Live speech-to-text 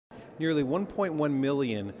Nearly 1.1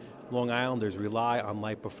 million Long Islanders rely on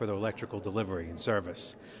LIPA for their electrical delivery and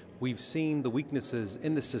service. We've seen the weaknesses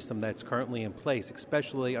in the system that's currently in place,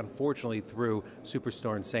 especially, unfortunately, through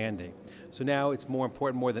Superstorm Sandy. So now it's more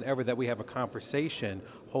important more than ever that we have a conversation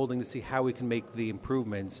holding to see how we can make the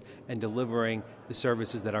improvements and delivering the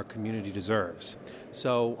services that our community deserves.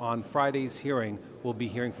 So on Friday's hearing, we'll be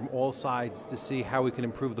hearing from all sides to see how we can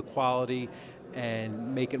improve the quality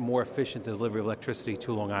and make it more efficient to deliver electricity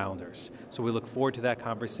to Long Islanders. So we look forward to that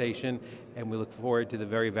conversation, and we look forward to the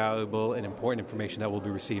very valuable and important information that we'll be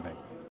receiving.